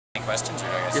questions? Or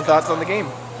Your thoughts on the game?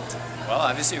 Well,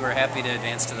 obviously we're happy to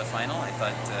advance to the final. I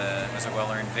thought it was a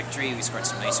well-earned victory. We scored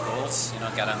some nice goals.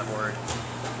 Got on the board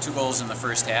 2 goals in the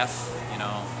first half.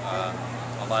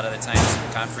 A lot of the times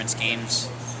in conference games,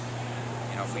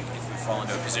 if we fall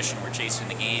into a position where we're chasing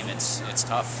the game, it's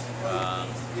tough.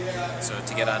 So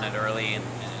to get on it early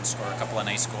and score a couple of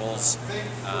nice goals,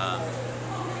 I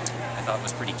thought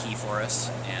was pretty key for us,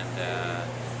 and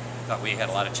thought we had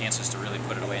a lot of chances to really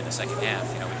put it away in the second half.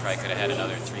 We probably could have had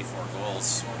another 3-4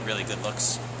 goals, really good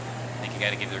looks. I think you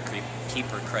got to give their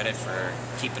keeper credit for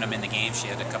keeping them in the game. She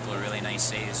had a couple of really nice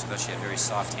saves, but she had very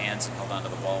soft hands and held onto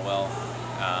the ball well,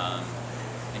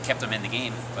 and kept them in the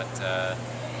game. But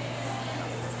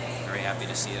very happy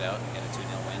to see it out, get a 2-0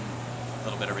 win, a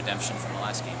little bit of redemption from the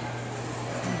last game.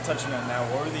 Touching on that,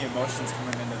 what were the emotions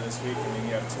coming into this week? I mean,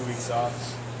 you have 2 weeks off.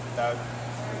 That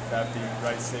the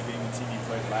Wright State being the team you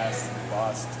played last and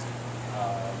lost.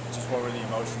 Just what were the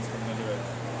emotions coming into it?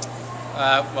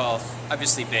 Well,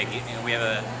 obviously big. We have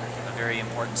a very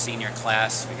important senior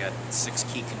class. We got 6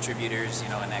 key contributors, in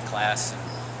that class,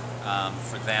 and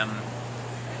for them,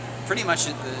 pretty much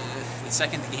the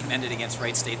second the game ended against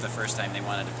Wright State the first time, they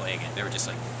wanted to play again. They were just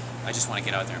like, I just want to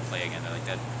get out there and play again. They're like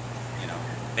that.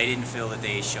 They didn't feel that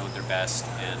they showed their best,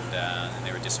 and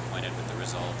they were disappointed with the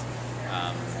result.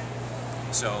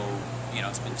 So,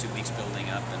 it's been 2 weeks building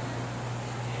up,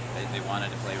 and they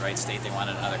wanted to play Wright State. They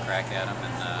wanted another crack at them,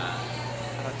 and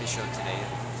I thought they showed today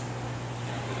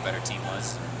who the better team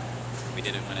was. And we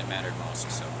did it when it mattered most.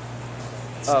 So,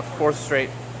 4th straight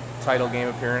title game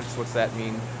appearance. What's that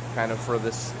mean, kind of, for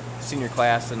this senior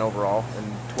class and overall?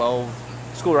 And 12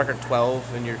 school record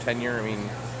 12 in your tenure. I mean,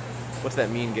 what's that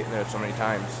mean, getting there so many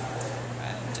times?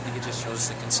 I think it just shows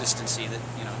the consistency that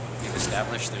we've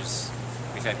established.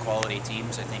 We've had quality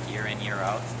teams, I think, year in, year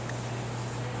out.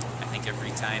 I think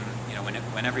every time,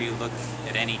 whenever you look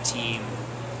at any team,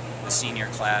 the senior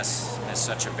class has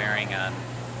such a bearing on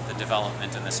the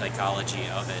development and the psychology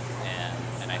of it,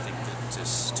 and I think that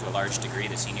just to a large degree,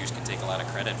 the seniors can take a lot of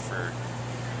credit for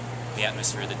the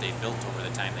atmosphere that they've built over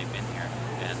the time they've been here.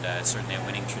 And it's certainly a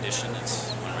winning tradition.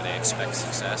 It's one where they expect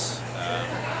success. I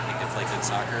think they play good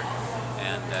soccer,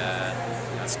 and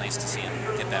it's nice to see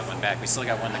them get that one back. We still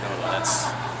got one to go, though.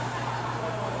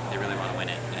 They really want to win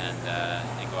it and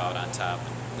go out on top.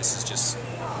 And this is just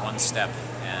one step,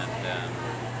 and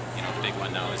the big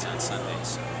one now is on Sunday.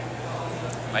 So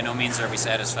by no means are we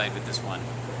satisfied with this one.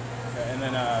 Okay, and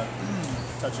then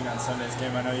touching on Sunday's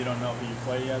game, I know you don't know who you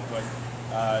play yet, but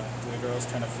do the girls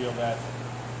kind of feel that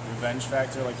revenge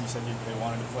factor? Like you said, they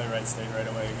wanted to play Wright State right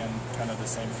away again. Kind of the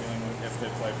same feeling if they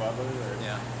play Butler? Or?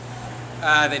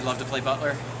 Yeah. They'd love to play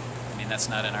Butler. I mean, that's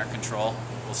not in our control.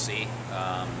 We'll see.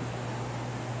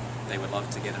 They would love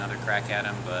to get another crack at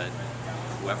them, but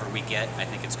whoever we get, I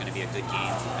think it's going to be a good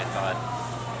game. I thought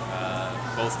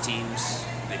both teams,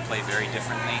 they play very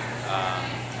differently,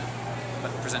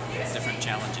 but present different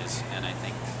challenges. And I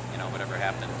think, whatever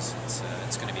happens,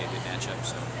 it's going to be a good matchup.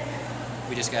 So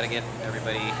we just got to get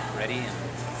everybody ready and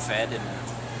fed and,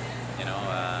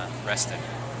 rested.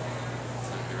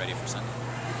 So we'll be ready for Sunday.